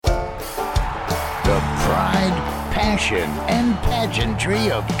passion and pageantry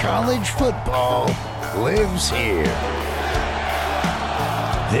of college football lives here.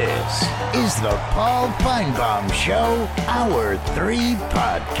 This is the Paul Feinbaum Show, Hour 3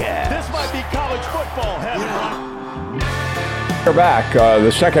 podcast. This might be college football heaven. We're back.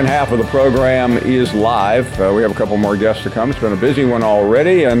 The second half of the program is live. We have a couple more guests to come. It's been a busy one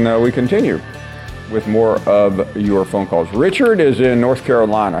already, and we continue with more of your phone calls. Richard is in North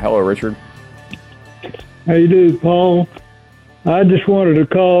Carolina. Hello, Richard. How you do, Paul? I just wanted to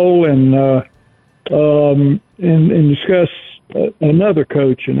call and discuss another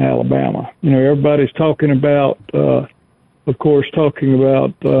coach in Alabama. You know, everybody's talking about, Saban,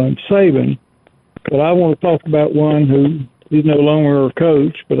 but I want to talk about one who he's no longer a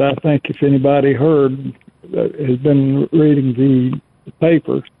coach. But I think if anybody has been reading the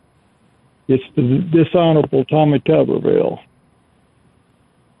papers, it's the dishonorable Tommy Tuberville.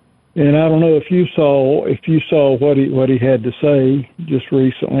 And I don't know if you saw what he had to say just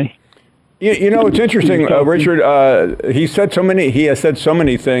recently. You know, it's interesting, Richard. He has said so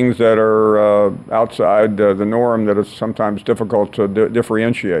many things that are outside the norm that it's sometimes difficult to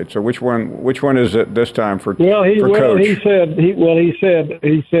differentiate. So which one is it this time for Coach? He said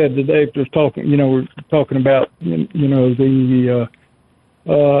today was talking. You know, we're talking about the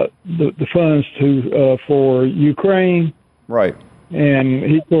funds for Ukraine, right?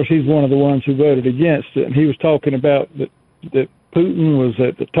 And of course he's one of the ones who voted against it. And he was talking about that Putin was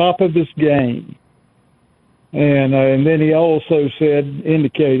at the top of his game, and then he also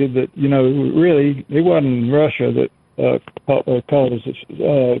indicated that really it wasn't Russia that caused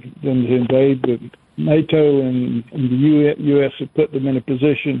them to invade, but NATO and the U.S. had put them in a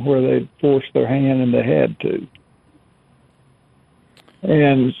position where they'd forced their hand, and they had to.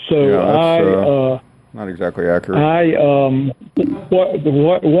 And so not exactly accurate.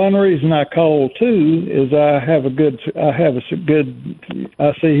 One reason I called too is I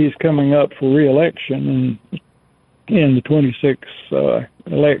see he's coming up for re-election in the 26th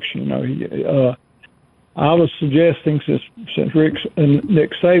election. I was suggesting since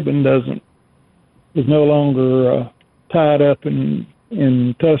Nick Saban is no longer tied up in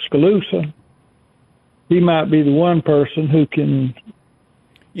Tuscaloosa, he might be the one person who can.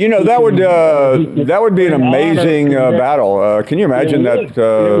 You know, that would be an amazing battle. Can you imagine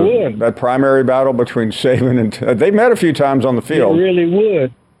that primary battle between Saban and they met a few times on the field? It really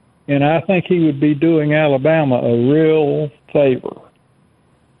would, and I think he would be doing Alabama a real favor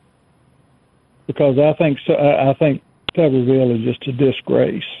because I think Tuberville is just a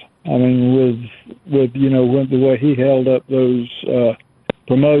disgrace. I mean, with the way he held up those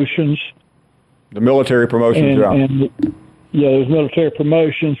promotions, the military promotions, Yeah, those military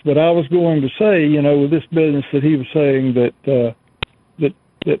promotions. But I was going to say, with this business that he was saying that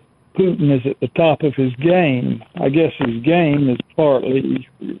Putin is at the top of his game. I guess his game is partly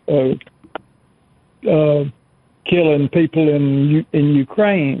killing people in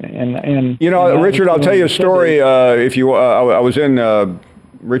Ukraine. And Richard, I'll tell you a story. I was in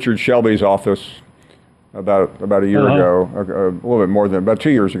Richard Shelby's office about a year ago, a little bit more than about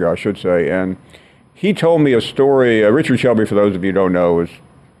 2 years ago, I should say, and he told me a story. Richard Shelby, for those of you who don't know, is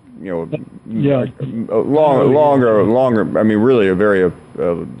longer. I mean, really a very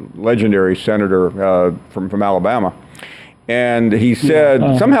legendary senator from Alabama. And he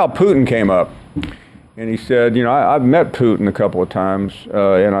said somehow Putin came up, and he said, I've met Putin a couple of times,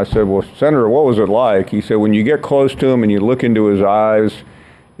 and I said, well, Senator, what was it like? He said, when you get close to him and you look into his eyes,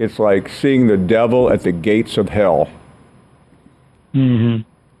 it's like seeing the devil at the gates of hell. Mm-hmm.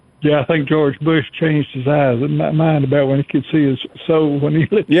 Yeah, I think George Bush changed his mind about when he could see his soul when he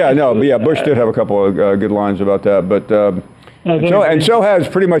looked. Bush did have a couple of good lines about that, but so has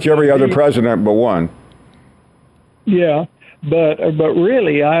pretty much every other president but one. Yeah, but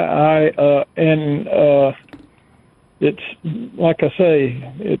really, it's like I say,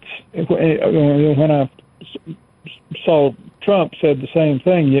 when I saw Trump said the same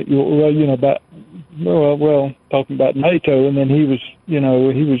thing. Talking about NATO, and then he was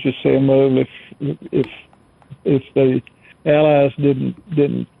just saying, well, if the Allies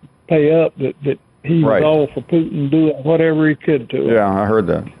didn't pay up, that he was all for Putin doing whatever he could to it. Yeah, I heard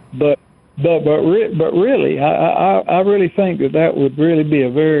that. But really, I really think that would really be a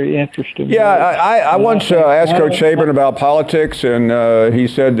very interesting. Yeah, I once asked Coach Saban about politics, and he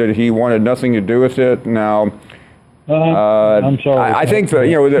said that he wanted nothing to do with it. Now. I'm sorry. I think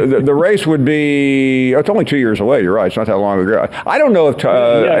the race would be. It's only 2 years away. You're right. It's not that long ago. I don't know if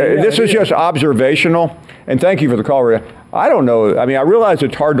this is just observational. And thank you for the call, Rhys. I don't know. I mean, I realize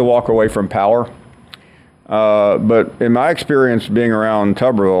it's hard to walk away from power, but in my experience being around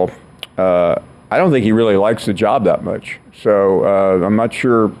Tuberville, I don't think he really likes the job that much. So I'm not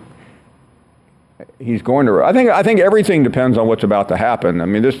sure he's going to. I think everything depends on what's about to happen. I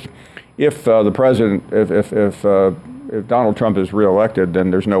mean, if the president, if Donald Trump is reelected,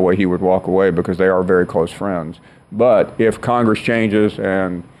 then there's no way he would walk away because they are very close friends. But if Congress changes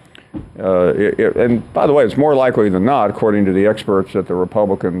and by the way, it's more likely than not, according to the experts, that the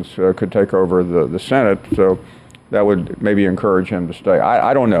Republicans could take over the Senate. So that would maybe encourage him to stay.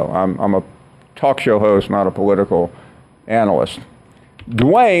 I don't know. I'm a talk show host, not a political analyst.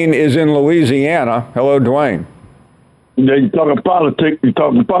 Dwayne is in Louisiana. Hello, Dwayne. Yeah, you're talking politics. You're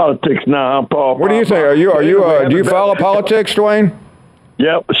talking politics now, Paul. What do you say? Do you follow politics, Dwayne?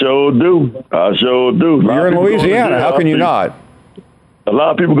 Yep, sure do. I sure do. You're in Louisiana. How can you not? A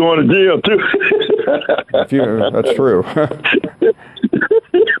lot of people going to jail too. That's true.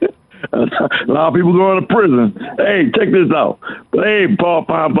 A lot of people going to prison. Hey, check this out. Hey, Paul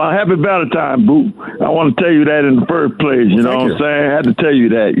Pinebomb, happy Valentine's, boo. I want to tell you that in the first place. You know what I'm saying? I had to tell you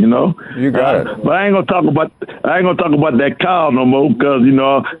that. You know. You got it. But I ain't gonna talk about that cow no more because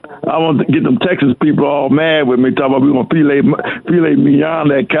I want to get them Texas people all mad with me. Talking about we gonna filet mignon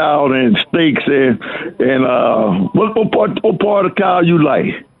that cow and steaks and what part of the cow you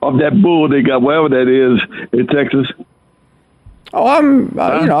like of that bull they got, whatever that is in Texas. Oh,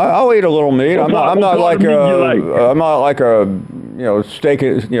 I'll eat a little meat. I'm not like a steak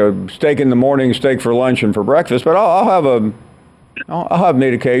in the morning, steak for lunch and for breakfast. But I'll have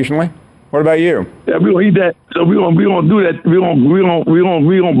meat occasionally. What about you? Yeah, we gonna eat that. So we gonna do that. We gonna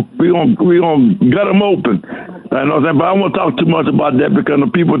gut them open. I know what I'm saying, but I don't want to talk too much about that because the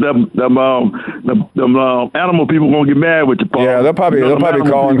people the animal people gonna get mad with you, Paul. Yeah, they'll probably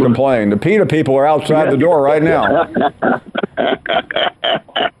call and complain. The PETA people are outside the door right now.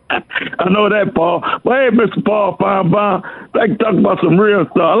 I know that, Paul. But hey, Mr. Paul Pinebomb, I'd like to talk about some real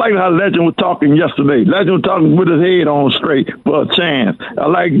stuff. I like how Legend was talking yesterday. Legend was talking with his head on straight for a chance. I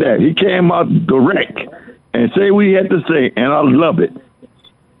like that. He came out direct and say what he had to say, and I love it.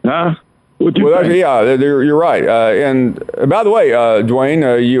 Huh? What you think? Yeah, you're right. And by the way, Dwayne,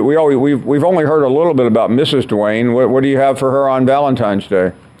 we've only heard a little bit about Mrs. Dwayne. What do you have for her on Valentine's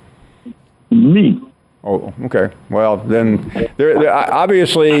Day? Me. Oh, okay. Well, then,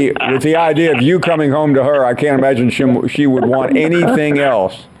 obviously, with the idea of you coming home to her, I can't imagine she would want anything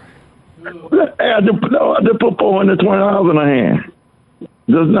else. Hey, I just put $420 in her hand.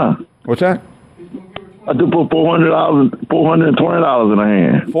 Just now. What's that? I just put $420 in her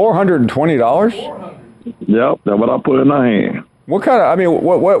hand. $420? Yep, that's what I put in her hand. What kind of? I mean,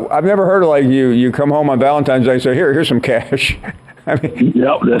 what? I've never heard of like you come home on Valentine's Day and say, here's some cash. I mean,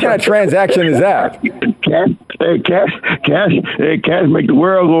 yep, what kind of transaction is that? Cash make the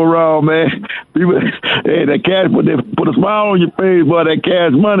world go round, man. People, that cash put a smile on your face, boy. That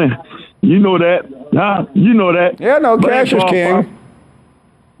cash money, you know that, huh? You know that. Yeah, no, cash is king.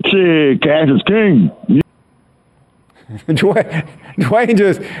 Shit, cash is king. Dwayne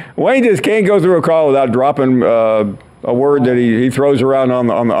just can't go through a call without dropping a word that he throws around on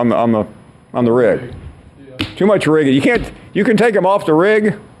the rig. Too much rigging. You can take him off the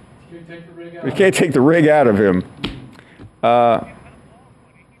rig. You can't take the rig out of him.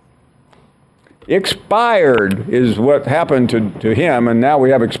 Expired is what happened to him, and now we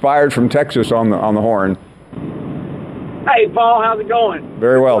have Expired from Texas on the horn. Hey, Paul, how's it going?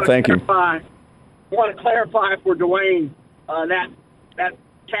 Very well, thank you. I want to clarify for Dwayne that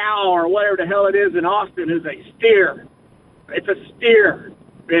cow or whatever the hell it is in Austin is a steer. It's a steer,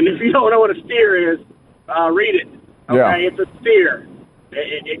 and if you don't know what a steer is, read it. Okay, yeah. It's a steer.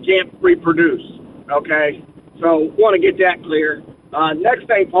 It can't reproduce. Okay, so want to get that clear. Next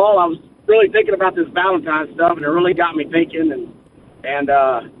thing, Paul, I was really thinking about this Valentine's stuff, and it really got me thinking. And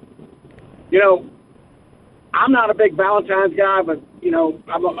I'm not a big Valentine's guy, but I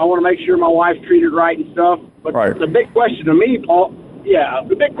want to make sure my wife's treated right and stuff. But right. The big question to me, Paul,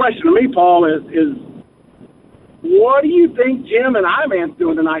 is what do you think Jim and I-Man's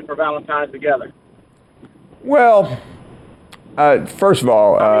doing tonight for Valentine's together? Well, first of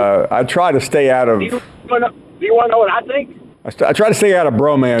all, I try to stay out of. Do you want to know what I think? I try to stay out of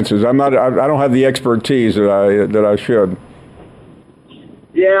bromances. I don't have the expertise that I should.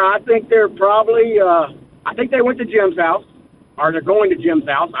 Yeah, I think they're probably. I think they went to Jim's house, or they're going to Jim's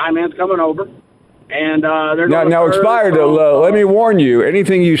house. I-Man's coming over, and they're now Expired. Let me warn you.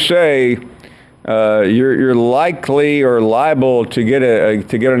 Anything you say, you're likely or liable to get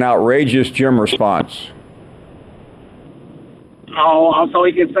an outrageous Jim response. Oh, so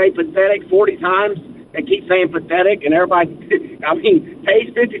he can say pathetic 40 times and keep saying pathetic, and everybody. Page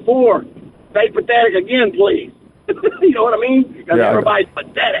 54. Say pathetic again, please. You know what I mean? Because everybody's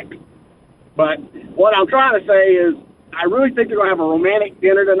pathetic. But what I'm trying to say is I really think they're going to have a romantic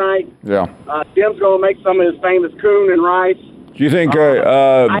dinner tonight. Yeah. Jim's going to make some of his famous coon and rice. Do you think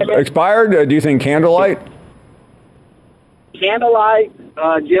expired? Do you think candlelight? Candlelight.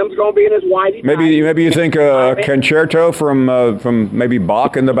 Jim's going to be in his whitey. Maybe you think a concerto from maybe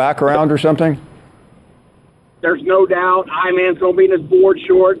Bach in the background or something? There's no doubt. I-Man's going to be in his board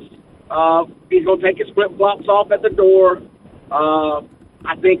shorts. He's going to take his flip-flops off at the door. I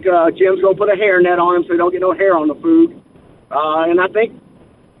think Jim's going to put a hairnet on him so he don't get no hair on the food. And I think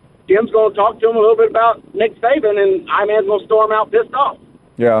Jim's going to talk to him a little bit about Nick Saban, and I-Man's going to storm out pissed off.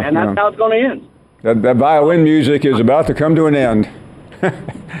 Yeah. And that's how it's going to end. That violin music is about to come to an end.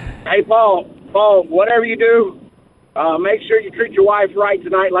 Hey, Paul, whatever you do, make sure you treat your wife right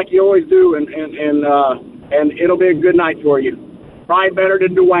tonight like you always do, and it'll be a good night for you. Probably better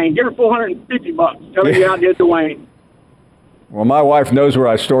than Dwayne. Give her $450. Tell her you outdid Dwayne. Well, my wife knows where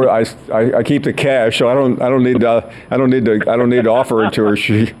I store. I keep the cash, so I don't need to offer it to her.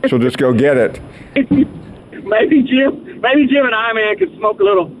 She'll just go get it. Maybe Jim and I-Man could smoke a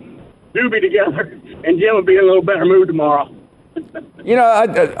little doobie together, and Jim would be in a little better mood tomorrow. You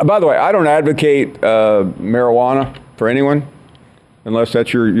know, by the way, I don't advocate marijuana for anyone, unless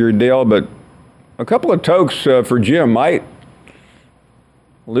that's your deal. But a couple of tokes for Jim might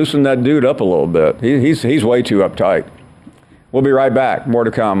loosen that dude up a little bit. He's way too uptight. We'll be right back. More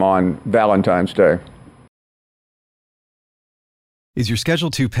to come on Valentine's Day. Is your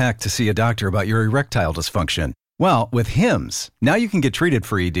schedule too packed to see a doctor about your erectile dysfunction? Well, with Hims, now you can get treated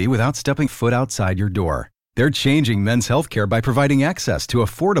for ED without stepping foot outside your door. They're changing men's healthcare by providing access to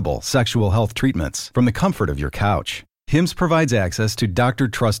affordable sexual health treatments from the comfort of your couch. Hims provides access to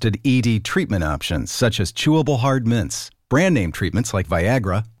doctor-trusted ED treatment options such as chewable hard mints, brand name treatments like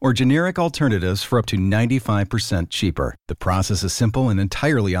Viagra, or generic alternatives for up to 95% cheaper. The process is simple and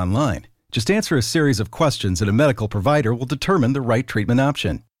entirely online. Just answer a series of questions and a medical provider will determine the right treatment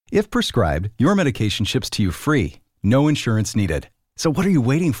option. If prescribed, your medication ships to you free. No insurance needed. So what are you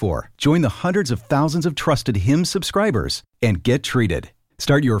waiting for? Join the hundreds of thousands of trusted Hims subscribers and get treated.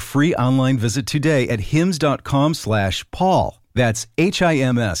 Start your free online visit today at hims.com/Paul. That's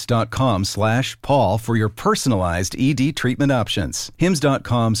HIMS.com/Paul for your personalized ED treatment options.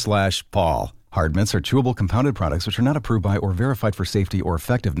 HIMS.com/Paul. Hard mints are chewable compounded products which are not approved by or verified for safety or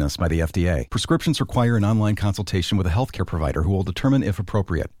effectiveness by the FDA. Prescriptions require an online consultation with a healthcare provider who will determine if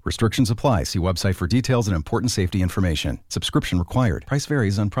appropriate. Restrictions apply. See website for details and important safety information. Subscription required. Price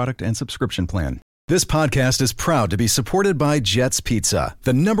varies on product and subscription plan. This podcast is proud to be supported by Jets Pizza,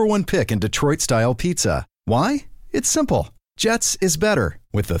 the #1 pick in Detroit-style pizza. Why? It's simple. Jets is better.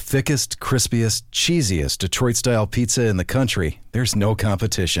 With the thickest, crispiest, cheesiest Detroit-style pizza in the country, there's no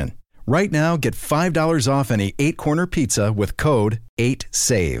competition. Right now, get $5 off any 8-corner pizza with code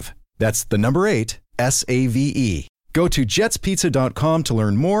 8SAVE. That's the number 8, SAVE. Go to jetspizza.com to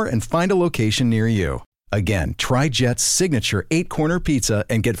learn more and find a location near you. Again, try Jet's signature 8-corner pizza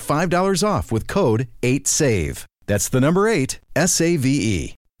and get $5 off with code 8SAVE. That's the number 8,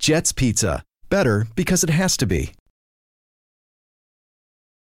 SAVE. Jet's Pizza. Better because it has to be.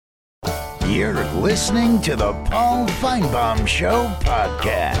 You're listening to the Paul Feinbaum Show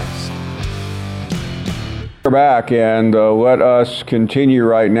podcast. We're back, and let us continue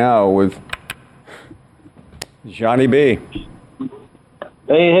right now with Johnny B.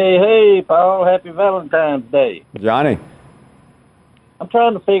 Hey, Paul. Happy Valentine's Day. Johnny. I'm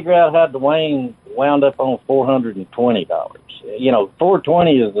trying to figure out how Dwayne wound up on $420. You know,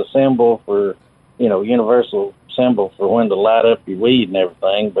 420 is the symbol for, universal symbol for when to light up your weed and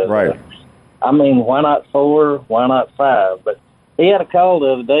everything. But right. I mean, why not 4? Why not 5? But he had a call the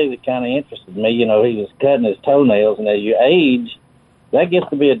other day that kind of interested me. He was cutting his toenails, and as you age, that gets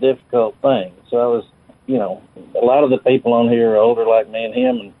to be a difficult thing. So I was, a lot of the people on here are older like me and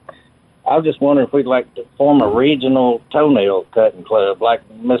him, and I was just wondering if we'd like to form a regional toenail cutting club, like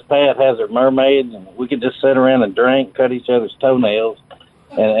Miss Pat has her mermaids, and we could just sit around and drink, cut each other's toenails,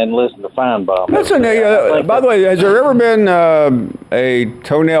 and listen to Feinbaum. By the way, has there ever been a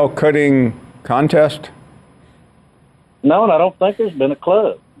toenail cutting contest? No, and I don't think there's been a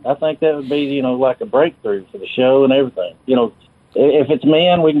club. I think that would be, like a breakthrough for the show and everything. If it's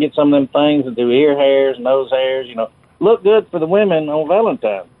men, we can get some of them things that do ear hairs, nose hairs, look good for the women on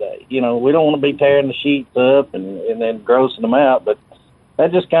Valentine's Day. We don't want to be tearing the sheets up and then grossing them out, but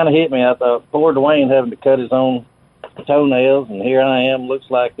that just kind of hit me. I thought, poor Dwayne having to cut his own toenails, and here I am, looks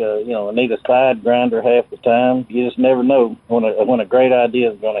like, I need a side grinder half the time. You just never know when a great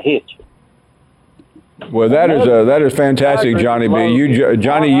idea is going to hit you. Well, that is fantastic, Johnny B.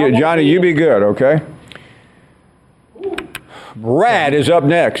 Johnny, you be good, okay? Brad is up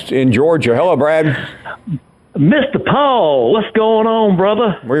next in Georgia. Hello, Brad. Mr. Paul, what's going on,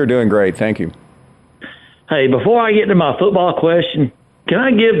 brother? We're doing great. Thank you. Hey, before I get to my football question, can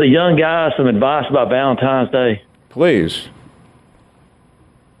I give the young guys some advice about Valentine's Day? Please.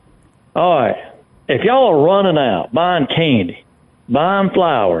 All right. If y'all are running out, buying candy, buying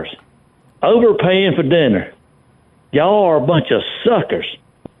flowers, overpaying for dinner, y'all are a bunch of suckers.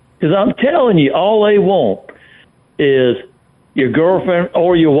 Because I'm telling you, all they want is your girlfriend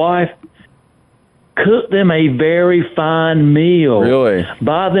or your wife, cook them a very fine meal. Really?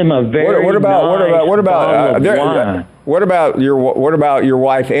 Buy them a very what about wine. What about your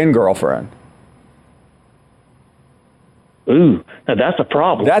wife and girlfriend? Ooh, now that's a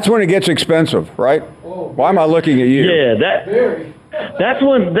problem. That's when it gets expensive, right? Why am I looking at you? Yeah, that's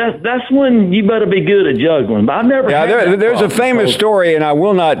when you better be good at juggling. But I've never. Yeah, there's a famous story, and I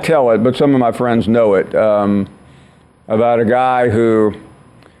will not tell it, but some of my friends know it, about a guy who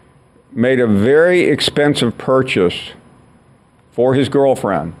made a very expensive purchase for his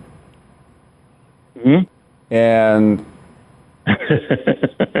girlfriend, and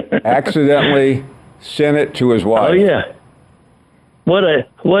accidentally sent it to his wife. Oh yeah. What an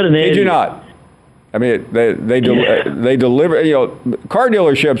idiot. Did you not? I mean, they deliver. You know, car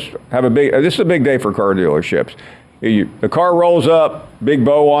dealerships have this is a big day for car dealerships. The car rolls up, big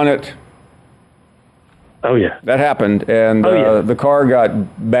bow on it. Oh yeah, that happened, and the car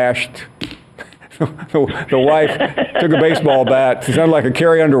got bashed. The wife took a baseball bat. It sounded like a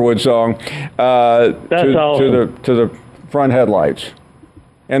Carrie Underwood song. That's awesome. to the front headlights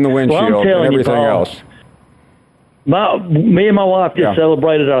and the windshield and everything else. Me and my wife just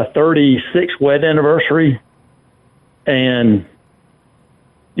celebrated our 36th wedding anniversary, and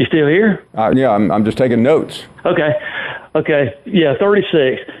you still here? Yeah, I'm just taking notes. Okay, yeah,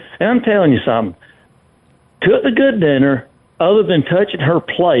 36. And I'm telling you something. Cook the good dinner, other than touching her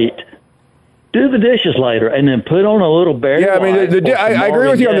plate. Do the dishes later, and then put on a little Barry Yeah, I mean, I agree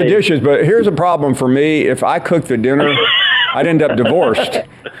with you on the dishes, but here's a problem for me. If I cook the dinner, I'd end up divorced. Not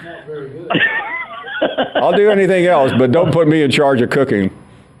very good. I'll do anything else, but don't put me in charge of cooking.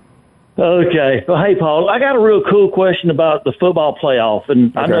 Okay. Well, hey, Paul, I got a real cool question about the football playoff,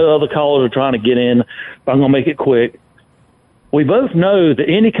 and I know other callers are trying to get in, but I'm going to make it quick. We both know that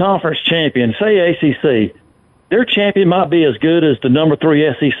any conference champion, say ACC, their champion might be as good as the number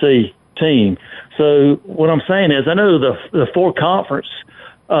 3 SEC team. So what I'm saying is I know the 4 conference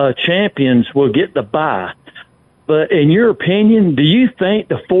champions will get the bye. But in your opinion, do you think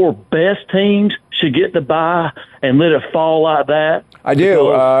the 4 best teams should get the bye and let it fall like that? I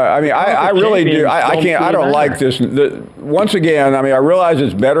do. I really do. I don't like this. Once again, I realize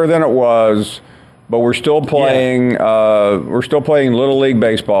it's better than it was, but we're still playing. We're still playing Little League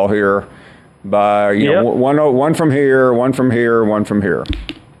baseball here. By one from here, one from here, one from here.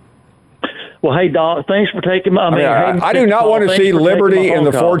 Well, hey, Doc, thanks for taking my. I do not want to see Liberty in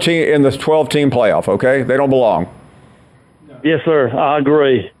the 12-team playoff. Okay, they don't belong. Yes, sir. I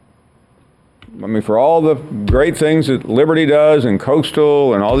agree. For all the great things that Liberty does and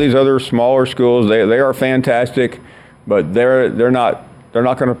Coastal and all these other smaller schools, they are fantastic, but they're not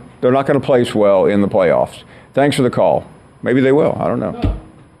going to place well in the playoffs. Thanks for the call. Maybe they will. I don't know. No.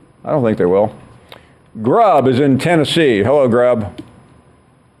 I don't think they will. Grub is in Tennessee. Hello, Grub.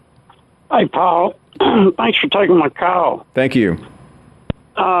 Hey, Paul. Thanks for taking my call. Thank you.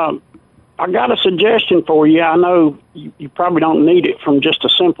 I got a suggestion for you. I know you probably don't need it from just a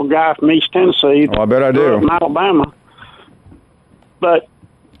simple guy from East Tennessee. Oh, I bet I do. From Alabama. But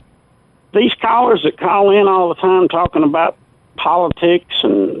these callers that call in all the time talking about politics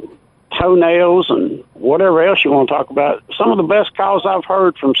and toenails and whatever else you want to talk about, some of the best calls I've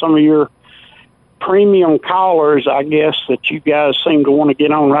heard from some of your premium callers, I guess, that you guys seem to want to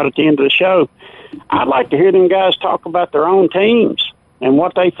get on right at the end of the show. I'd like to hear them guys talk about their own teams and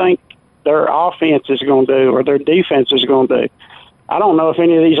what they think their offense is going to do or their defense is going to do. I don't know if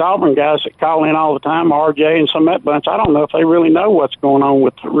any of these Auburn guys that call in all the time, RJ and some of that bunch, I don't know if they really know what's going on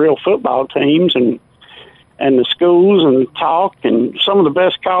with the real football teams and the schools and talk. And some of the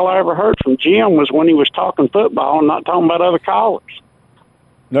best call I ever heard from Jim was when he was talking football and not talking about other callers.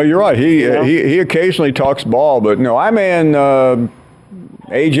 No, you're right. He occasionally talks ball, but no, AJ,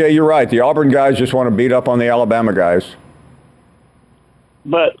 you're right. The Auburn guys just want to beat up on the Alabama guys.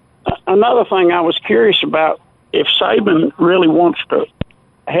 But another thing I was curious about, if Saban really wants to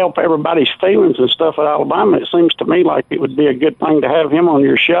help everybody's feelings and stuff at Alabama, it seems to me like it would be a good thing to have him on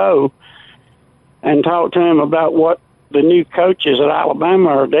your show and talk to him about what the new coaches at Alabama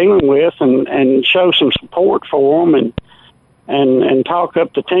are dealing with and show some support for them and talk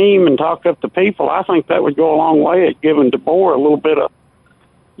up the team and talk up the people, I think that would go a long way at giving DeBoer a little bit of,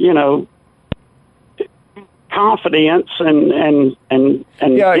 confidence and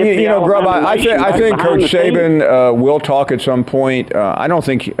Grub, I think Coach Saban will talk at some point. I don't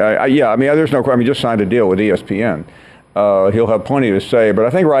think there's no question. He just signed a deal with ESPN. He'll have plenty to say, but I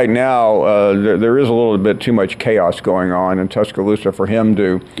think right now there is a little bit too much chaos going on in Tuscaloosa for him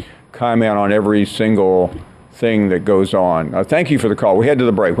to comment on every single thing that goes on. Thank you for the call. We head to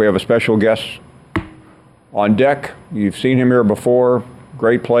the break. We have a special guest on deck. You've seen him here before.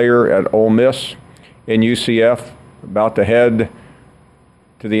 Great player at Ole Miss in UCF, about to head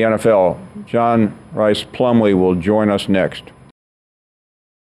to the NFL. John Rhys Plumlee will join us next.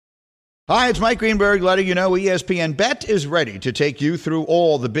 Hi, it's Mike Greenberg letting you know ESPN Bet is ready to take you through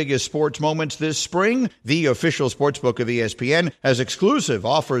all the biggest sports moments this spring. The official sportsbook of ESPN has exclusive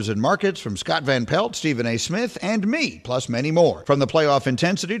offers and markets from Scott Van Pelt, Stephen A. Smith, and me, plus many more. From the playoff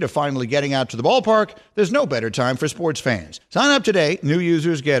intensity to finally getting out to the ballpark, there's no better time for sports fans. Sign up today. New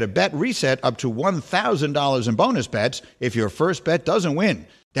users get a bet reset up to $1,000 in bonus bets if your first bet doesn't win.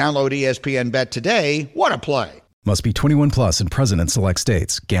 Download ESPN Bet today. What a play. Must be 21 plus and present in select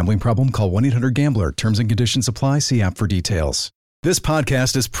states. Gambling problem? Call 1-800-GAMBLER. Terms and conditions apply. See app for details. This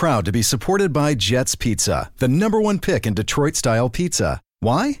podcast is proud to be supported by Jets Pizza, the #1 pick in Detroit-style pizza.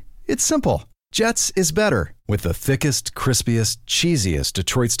 Why? It's simple. Jets is better. With the thickest, crispiest, cheesiest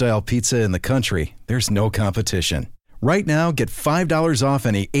Detroit-style pizza in the country, there's no competition. Right now, get $5 off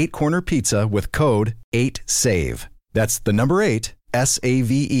any 8-corner pizza with code 8SAVE. That's the number 8,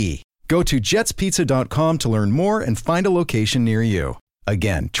 SAVE. Go to jetspizza.com to learn more and find a location near you.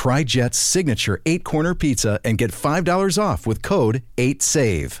 Again, try Jet's signature 8-corner pizza and get $5 off with code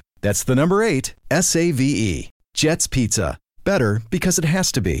 8SAVE. That's the number 8, SAVE. Jet's Pizza. Better because it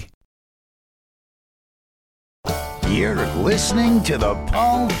has to be. You're listening to the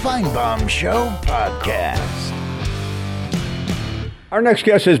Paul Feinbaum Show podcast. Our next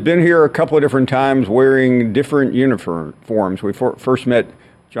guest has been here a couple of different times wearing different uniforms. We first met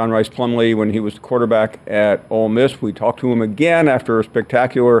John Rhys Plumlee when he was the quarterback at Ole Miss. We talked to him again after a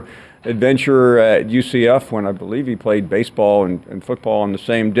spectacular adventure at UCF when I believe he played baseball and football on the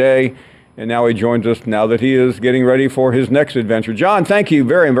same day. And now he joins us now that he is getting ready for his next adventure. John, thank you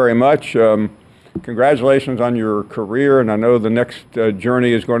very, very much. Congratulations on your career, and I know the next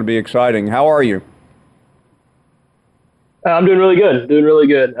journey is going to be exciting. How are you? I'm doing really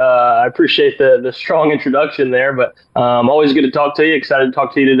good. I appreciate the strong introduction there, but always good to talk to you. Excited to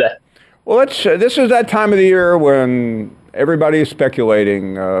talk to you today. Well, this is that time of the year when everybody is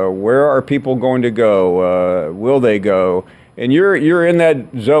speculating. Where are people going to go? Will they go? And you're in that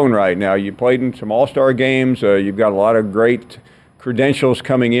zone right now. You played in some all-star games. You've got a lot of great credentials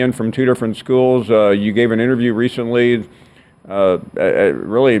coming in from 2 different schools. You gave an interview recently.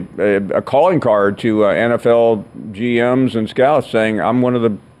 Really a calling card to NFL GMs and scouts saying, I'm one of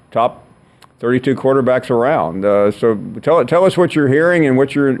the top 32 quarterbacks around. So tell us what you're hearing and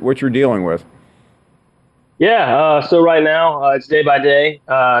what you're dealing with. Yeah. So right now it's day by day,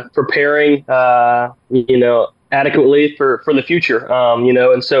 preparing, adequately for the future,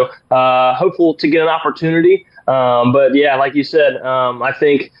 and so hopeful to get an opportunity. But yeah, like you said, I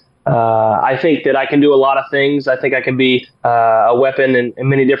think that I can do a lot of things. I think I can be a weapon in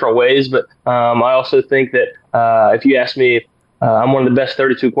many different ways. But I also think that if you ask me, I'm one of the best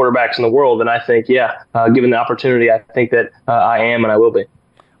 32 quarterbacks in the world. And I think, given the opportunity, I think that I am and I will be.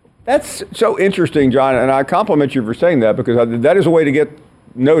 That's so interesting, John. And I compliment you for saying that because that is a way to get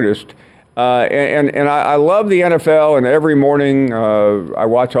noticed. And I love the NFL. And every morning I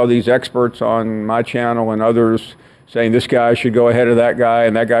watch all these experts on my channel and others saying this guy should go ahead of that guy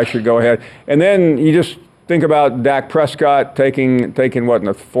and that guy should go ahead. And then you just think about Dak Prescott taking what, in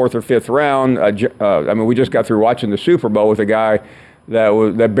the 4th or 5th round. We just got through watching the Super Bowl with a guy that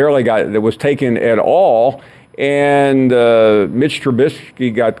was taken at all. And Mitch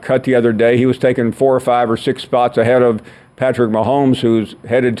Trubisky got cut the other day. He was taken 4 or 5 or 6 spots ahead of Patrick Mahomes, who's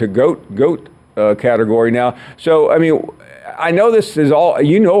headed to GOAT category now. So, I know this is all,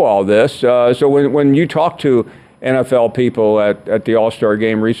 all this. So when you talk to NFL people at the All-Star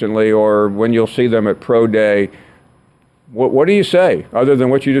game recently, or when you'll see them at Pro Day, what do you say other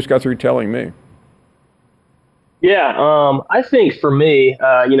than what you just got through telling me? Yeah, I think for me,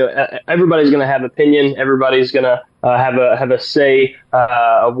 everybody's going to have opinion. Everybody's going to have a say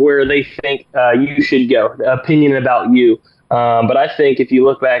of where they think you should go, opinion about you. But I think if you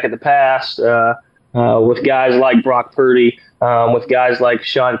look back at the past, with guys like Brock Purdy, with guys like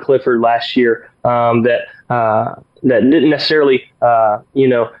Sean Clifford last year, that didn't necessarily,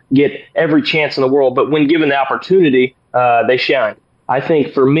 get every chance in the world, but when given the opportunity, they shined. I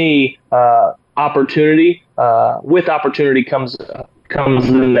think for me, opportunity with opportunity comes to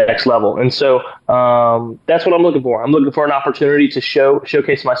the next level, and so that's what I'm looking for. I'm looking for an opportunity to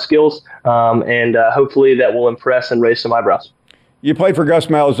showcase my skills, and hopefully that will impress and raise some eyebrows. You played for Gus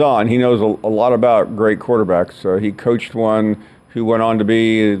Malzahn. He knows a lot about great quarterbacks. He coached one who went on to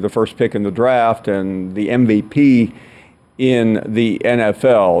be the first pick in the draft and the MVP in the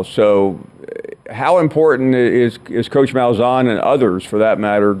NFL. So how important is Coach Malzahn and others, for that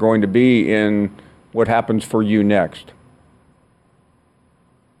matter, going to be in what happens for you next?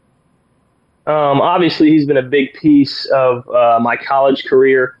 Obviously, he's been a big piece of my college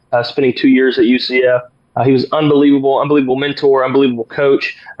career, spending 2 years at UCF. He was unbelievable mentor, unbelievable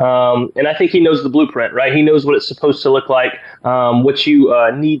coach. And I think he knows the blueprint, right? He knows what it's supposed to look like, what you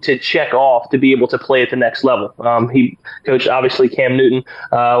need to check off to be able to play at the next level. He coached, obviously, Cam Newton,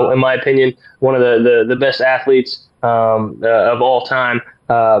 in my opinion, one of the best athletes of all time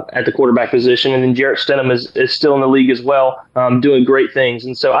at the quarterback position. And then Jarrett Stidham is still in the league as well, doing great things.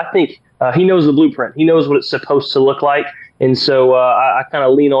 And so I think he knows the blueprint. He knows what it's supposed to look like. And so I kind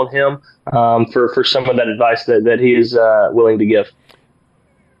of lean on him for some of that advice that he is willing to give.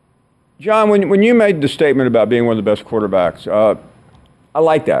 John, when you made the statement about being one of the best quarterbacks, I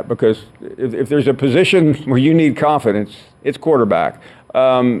like that, because if there's a position where you need confidence, it's quarterback.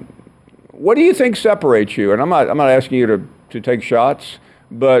 What do you think separates you? And I'm not asking you to take shots,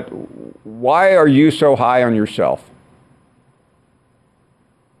 but why are you so high on yourself?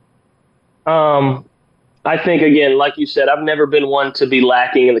 I think, again, like you said, I've never been one to be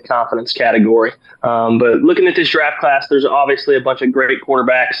lacking in the confidence category. But looking at this draft class, there's obviously a bunch of great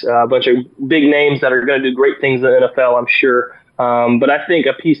quarterbacks, a bunch of big names that are going to do great things in the NFL, I'm sure. But I think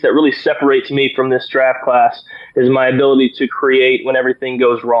a piece that really separates me from this draft class is my ability to create when everything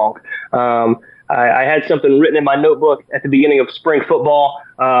goes wrong. I had something written in my notebook at the beginning of spring football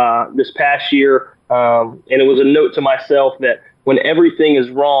this past year, and it was a note to myself that when everything is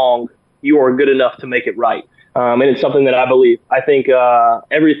wrong, you are good enough to make it right. And it's something that I believe. I think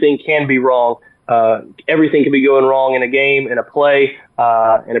everything can be wrong. Everything can be going wrong in a game, in a play,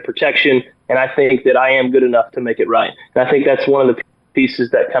 in a protection. And I think that I am good enough to make it right. And I think that's one of the pieces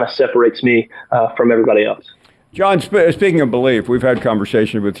that kind of separates me from everybody else. John, speaking of belief, we've had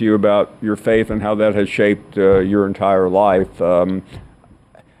conversations with you about your faith and how that has shaped your entire life. How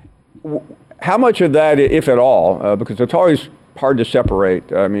much of that, if at all, because it's always hard to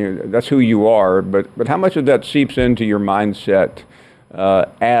separate. I mean, that's who you are, but how much of that seeps into your mindset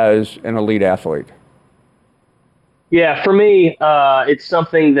as an elite athlete? Yeah, for me, it's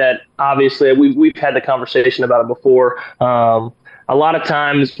something that obviously we've had the conversation about it before. A lot of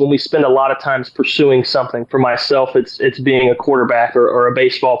times when we spend a lot of times pursuing something, for myself, it's being a quarterback or a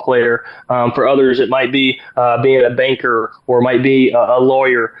baseball player. For others, it might be being a banker, or it might be a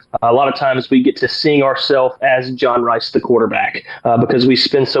lawyer. A lot of times we get to seeing ourselves as John Rhys, the quarterback, because we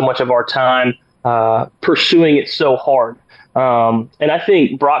spend so much of our time pursuing it so hard. And I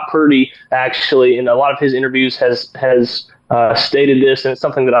think Brock Purdy, actually, in a lot of his interviews, has stated this, and it's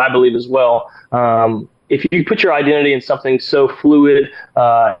something that I believe as well. If you put your identity in something so fluid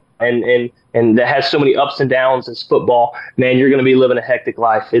and that has so many ups and downs as football, man, you're going to be living a hectic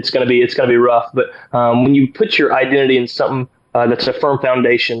life. It's going to be rough. But when you put your identity in something that's a firm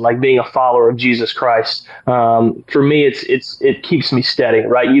foundation, like being a follower of Jesus Christ, for me, it keeps me steady,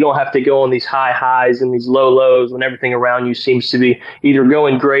 right? You don't have to go on these high highs and these low lows when everything around you seems to be either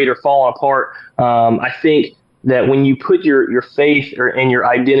going great or falling apart. I think that when you put your faith and your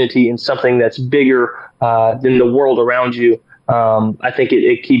identity in something that's bigger than the world around you, I think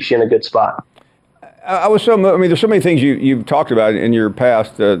it keeps you in a good spot. There's so many things you've talked about in your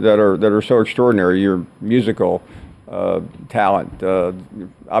past that are so extraordinary. Your musical talent,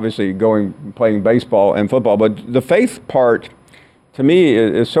 obviously playing baseball and football, but the faith part to me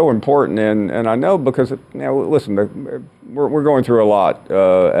is so important, and I know because listen, we're going through a lot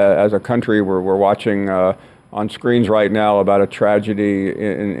as a country. We're watching on screens right now about a tragedy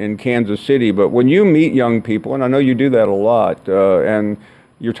in Kansas City. But when you meet young people, and I know you do that a lot, and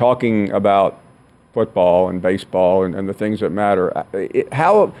you're talking about football and baseball and the things that matter,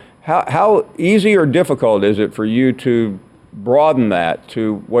 how easy or difficult is it for you to broaden that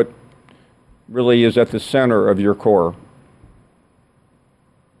to what really is at the center of your core?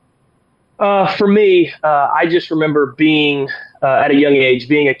 For me, I just remember being at a young age,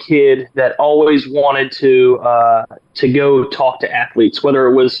 being a kid that always wanted to go talk to athletes, whether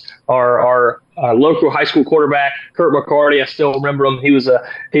it was our local high school quarterback, Kurt McCarty. I still remember him. He was a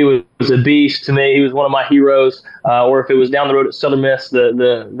beast to me. He was one of my heroes. Or if it was down the road at Southern Miss,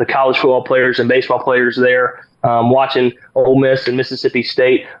 the college football players and baseball players there. watching Ole Miss and Mississippi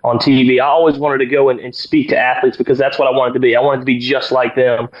State on TV. I always wanted to go and speak to athletes because that's what I wanted to be. I wanted to be just like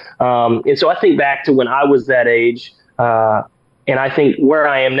them. And so I think back to when I was that age, and I think where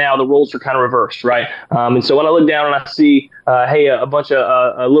I am now, the roles are kind of reversed, right? And so when I look down and I see, a bunch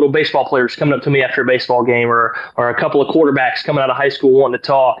of little baseball players coming up to me after a baseball game, or a couple of quarterbacks coming out of high school wanting to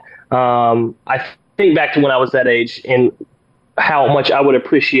talk, I think back to when I was that age and how much I would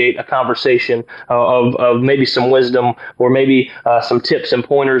appreciate a conversation of maybe some wisdom or maybe some tips and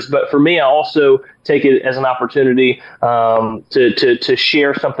pointers. But for me, I also take it as an opportunity to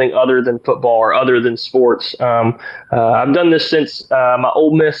share something other than football or other than sports. I've done this since my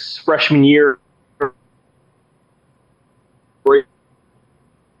Ole Miss freshman year.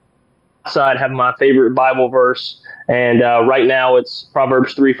 Side have my favorite Bible verse, and right now it's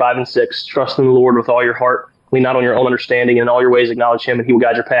Proverbs 3, 5, and 6. Trust in the Lord with all your heart. Lean not on your own understanding, and in all your ways acknowledge him, and he will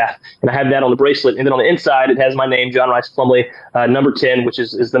guide your path. And I have that on the bracelet. And then on the inside, it has my name, John Rhys Plumlee, number 10, which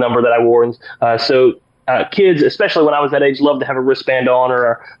is the number that I wore. And so kids, especially when I was that age, love to have a wristband on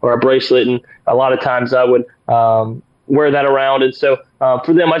or a bracelet. And a lot of times I would wear that around. And so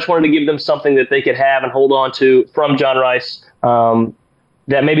for them, I just wanted to give them something that they could have and hold on to from John Rhys,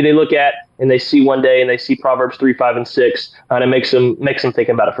 that maybe they look at and they see one day and they see Proverbs 3, 5, and 6, and it makes them think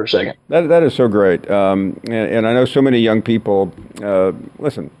about it for a second. That is so great. And I know so many young people,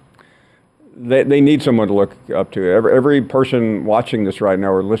 listen, they need someone to look up to. Every person watching this right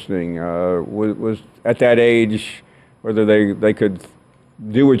now or listening was at that age, whether they could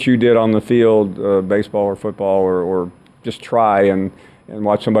do what you did on the field, baseball or football, or just try and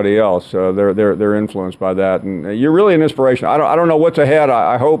watch somebody else. They're influenced by that, and you're really an inspiration. I don't know what's ahead.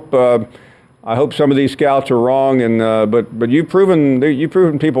 I hope some of these scouts are wrong, and but you've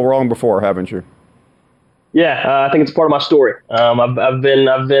proven people wrong before, haven't you? Yeah, I think it's part of my story. I've been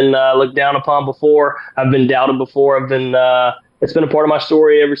looked down upon before. I've been doubted before. It's been a part of my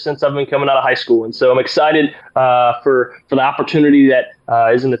story ever since I've been coming out of high school, and so I'm excited for the opportunity that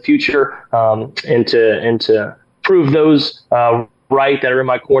is in the future, and to prove those right that are in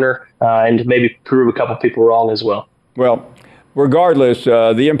my corner, and to maybe prove a couple people wrong as well. Well, regardless,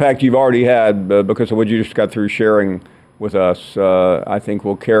 the impact you've already had because of what you just got through sharing with us, I think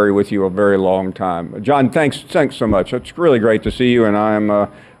will carry with you a very long time. John, thanks so much. It's really great to see you, and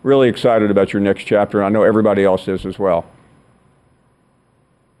I'm really excited about your next chapter. I know everybody else is as well.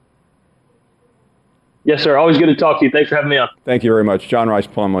 Yes, sir. Always good to talk to you. Thanks for having me on. Thank you very much. John Rhys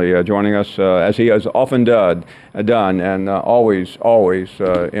Plumlee joining us, as he has often done and always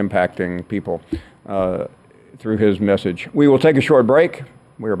impacting people through his message. We will take a short break.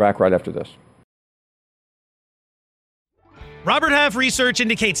 We are back right after this. Robert Half research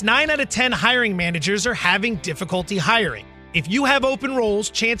indicates 9 out of 10 hiring managers are having difficulty hiring. If you have open roles,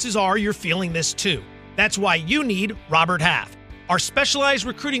 chances are you're feeling this too. That's why you need Robert Half. Our specialized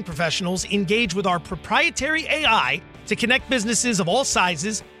recruiting professionals engage with our proprietary AI to connect businesses of all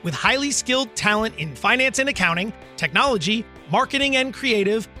sizes with highly skilled talent in finance and accounting, technology, marketing and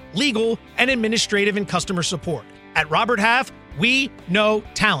creative, legal, and administrative and customer support. At Robert Half, we know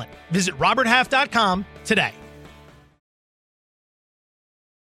talent. Visit roberthalf.com today.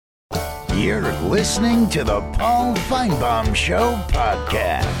 You're listening to the Paul Feinbaum Show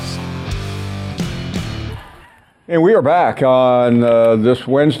podcast. And we are back on this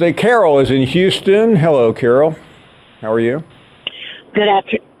Wednesday. Carol is in Houston. Hello, Carol. How are you? Good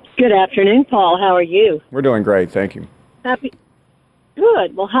afternoon, Paul. How are you? We're doing great, thank you.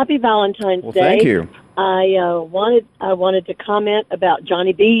 Good. Well, happy Valentine's Day. Thank you. I wanted to comment about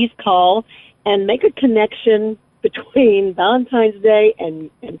Johnny B's call and make a connection between Valentine's Day and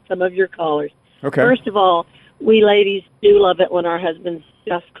some of your callers. Okay. First of all, we ladies do love it when our husbands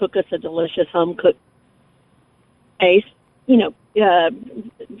just cook us a delicious home-cooked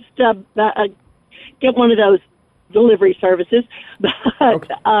get one of those delivery services, but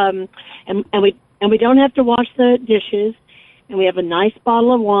okay. And we don't have to wash the dishes, and we have a nice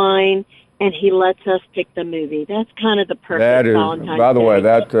bottle of wine, and he lets us pick the movie. That's kind of the perfect Valentine's Day. By the way,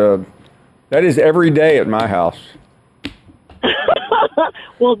 that is every day at my house.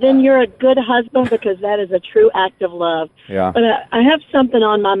 Well, then you're a good husband, because that is a true act of love. Yeah. But I have something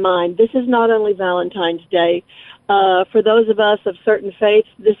on my mind. This is not only Valentine's Day. For those of us of certain faiths,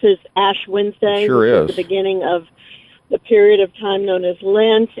 this is Ash Wednesday. Sure is. The beginning of the period of time known as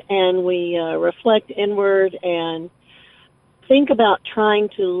Lent, and we reflect inward and think about trying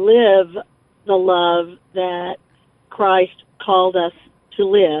to live the love that Christ called us to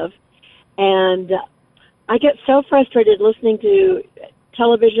live. And I get so frustrated listening to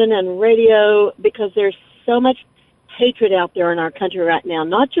television and radio because there's so much hatred out there in our country right now,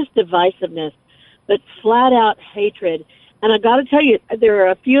 not just divisiveness, but flat out hatred. And I got to tell you, there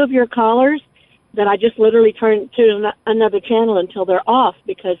are a few of your callers that I just literally turn to another channel until they're off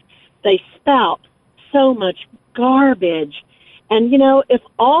because they spout so much garbage. And, you know, if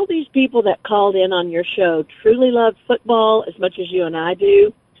all these people that called in on your show truly love football as much as you and I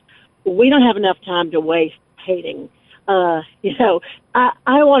do, we don't have enough time to waste hating. You know, I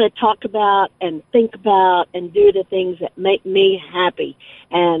want to talk about and think about and do the things that make me happy.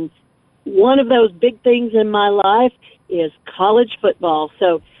 And one of those big things in my life is college football.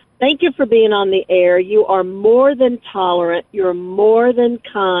 So thank you for being on the air. You are more than tolerant. You're more than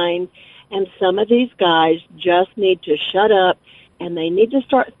kind. And some of these guys just need to shut up, and they need to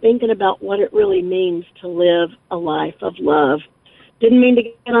start thinking about what it really means to live a life of love. Didn't mean to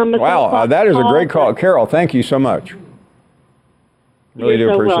get on my Wow, that is a great call. Carol, thank you so much. Really do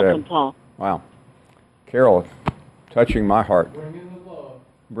appreciate it. You're so welcome, Paul. Wow. Carol, touching my heart.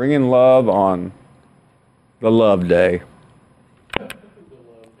 Bringing love on the Love Day.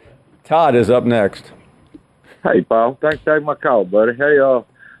 Todd is up next. Hey, Paul. Thanks for taking my call, buddy. Hey,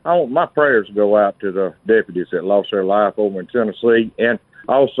 I want my prayers to go out to the deputies that lost their life over in Tennessee, and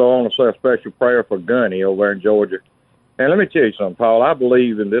also I want to say a special prayer for Gunny over there in Georgia. And let me tell you something, Paul. I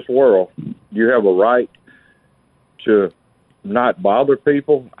believe in this world you have a right to not bother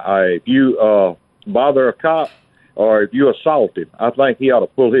people. If you bother a cop or if you assault him, I think he ought to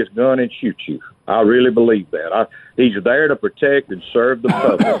pull his gun and shoot you. I really believe that. He's there to protect and serve the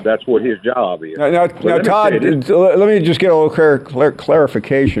public. That's what his job is. Now Todd, let me just get a little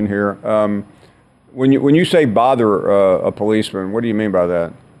clarification here. When you say bother a policeman, what do you mean by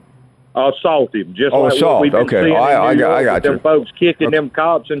that? Assault him, just like assault. what we've been seeing in I New York, got you. them folks kicking them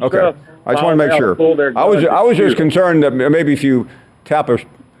cops and stuff. I just want to make sure. I was just concerned that maybe if you tap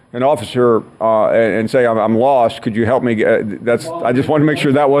an officer and say I'm lost, could you help me? I just want to make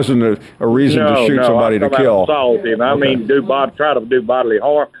sure that wasn't a reason to shoot somebody to kill. Assault him. I mean, try to do bodily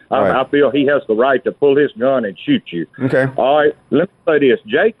harm. Right. I feel he has the right to pull his gun and shoot you. Okay. All right. Let me say this.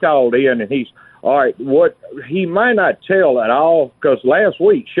 Jay called in and he's all right. What he may not tell at all, because last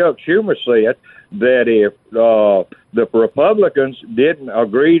week Chuck Schumer said that if the Republicans didn't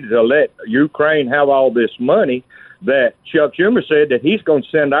agree to let Ukraine have all this money, that Chuck Schumer said that he's going to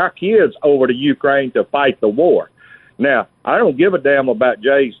send our kids over to Ukraine to fight the war. Now, I don't give a damn about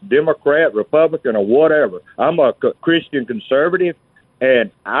Jay's Democrat, Republican, or whatever. I'm a Christian conservative,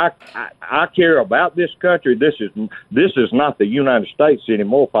 and I care about this country. This is not the United States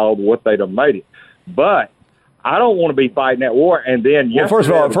anymore, Paul, what they'd have made it. But I don't want to be fighting that war. And then, well, first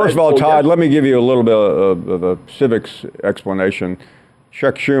of all, Todd, let me give you a little bit of a civics explanation.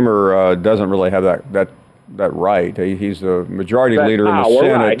 Chuck Schumer doesn't really have that right. He's the majority leader in the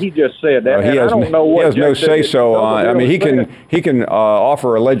Senate. Right. He just said that. He has no say so on. I mean, he can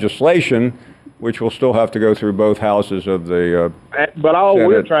offer a legislation, which will still have to go through both houses of the. But all Senate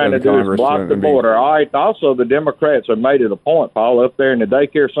we're trying to do Congress is block the border. All right. Also, the Democrats have made it a point, Paul, up there in the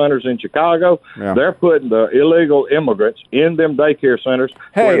daycare centers in Chicago. Yeah. They're putting the illegal immigrants in them daycare centers.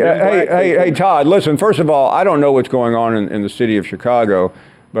 Hey, Todd. Listen. First of all, I don't know what's going on in the city of Chicago,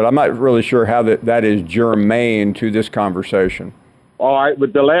 but I'm not really sure how that is germane to this conversation. All right,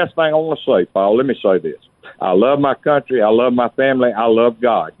 but the last thing I want to say, Paul, let me say this. I love my country. I love my family. I love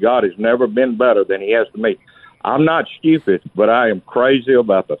God. God has never been better than he has to me. I'm not stupid, but I am crazy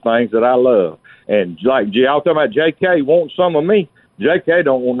about the things that I love. And like y'all talking about J.K. wants some of me. J.K.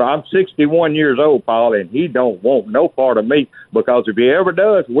 don't want. I'm 61 years old, Paul, and he don't want no part of me, because if he ever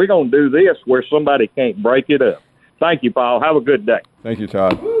does, we're going to do this where somebody can't break it up. Thank you, Paul. Have a good day. Thank you,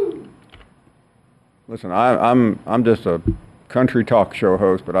 Todd. Listen, I'm just a country talk show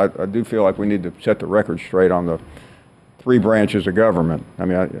host, but I do feel like we need to set the record straight on the three branches of government. I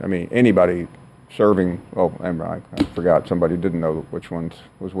mean, anybody serving. Oh, I forgot. Somebody didn't know which one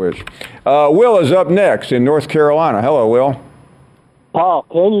was which. Will is up next in North Carolina. Hello, Will. Paul,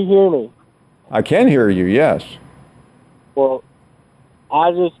 can you hear me? I can hear you. Yes. Well,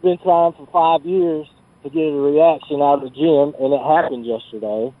 I've just been trying for 5 years to get a reaction out of the gym, and it happened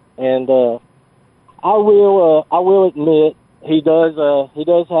yesterday. And I will admit he does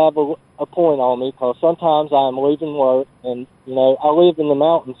have a point on me, because sometimes I'm leaving work, and I live in the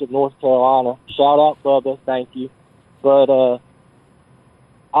mountains of North Carolina. Shout out Bubba, thank you. But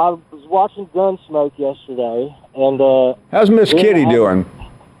I was watching Gunsmoke yesterday, and how's Miss Kitty doing?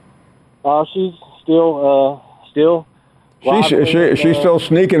 She's still. She's still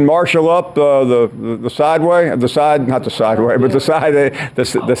sneaking Marshall up the sideway, the side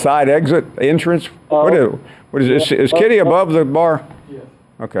exit entrance. What is is Kitty above the bar? Yeah.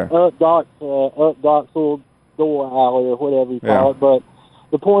 Okay. Up Doc's little door alley or whatever you call it. But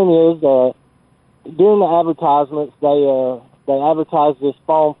the point is, during the advertisements, they advertise this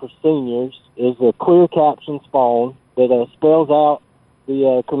phone for seniors. It's a clear captions phone that spells out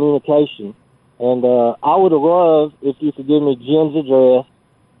the communication. And I would have loved if you could give me Jim's address.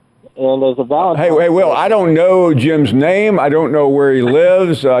 And as a Valentine. Hey, Will, I don't know Jim's name. I don't know where he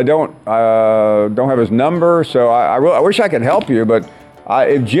lives. I don't have his number. So I wish I could help you. But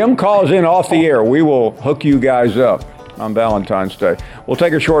if Jim calls in off the air, we will hook you guys up on Valentine's Day. We'll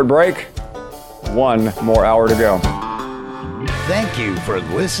take a short break. One more hour to go. Thank you for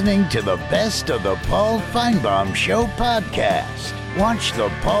listening to the Best of the Paul Feinbaum Show podcast. Watch the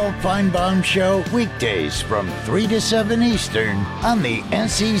Paul Feinbaum Show weekdays from 3 to 7 Eastern on the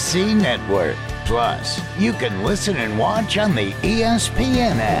SEC Network. Plus, you can listen and watch on the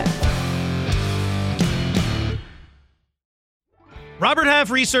ESPN app. Robert Half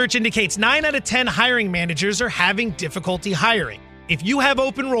research indicates 9 out of 10 hiring managers are having difficulty hiring. If you have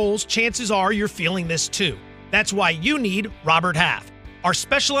open roles, chances are you're feeling this too. That's why you need Robert Half. Our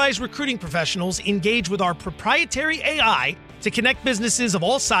specialized recruiting professionals engage with our proprietary AI to connect businesses of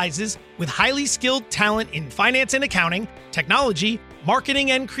all sizes with highly skilled talent in finance and accounting, technology, marketing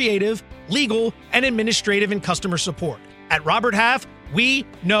and creative, legal, and administrative and customer support. At Robert Half, we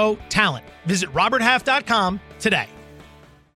know talent. Visit roberthalf.com today.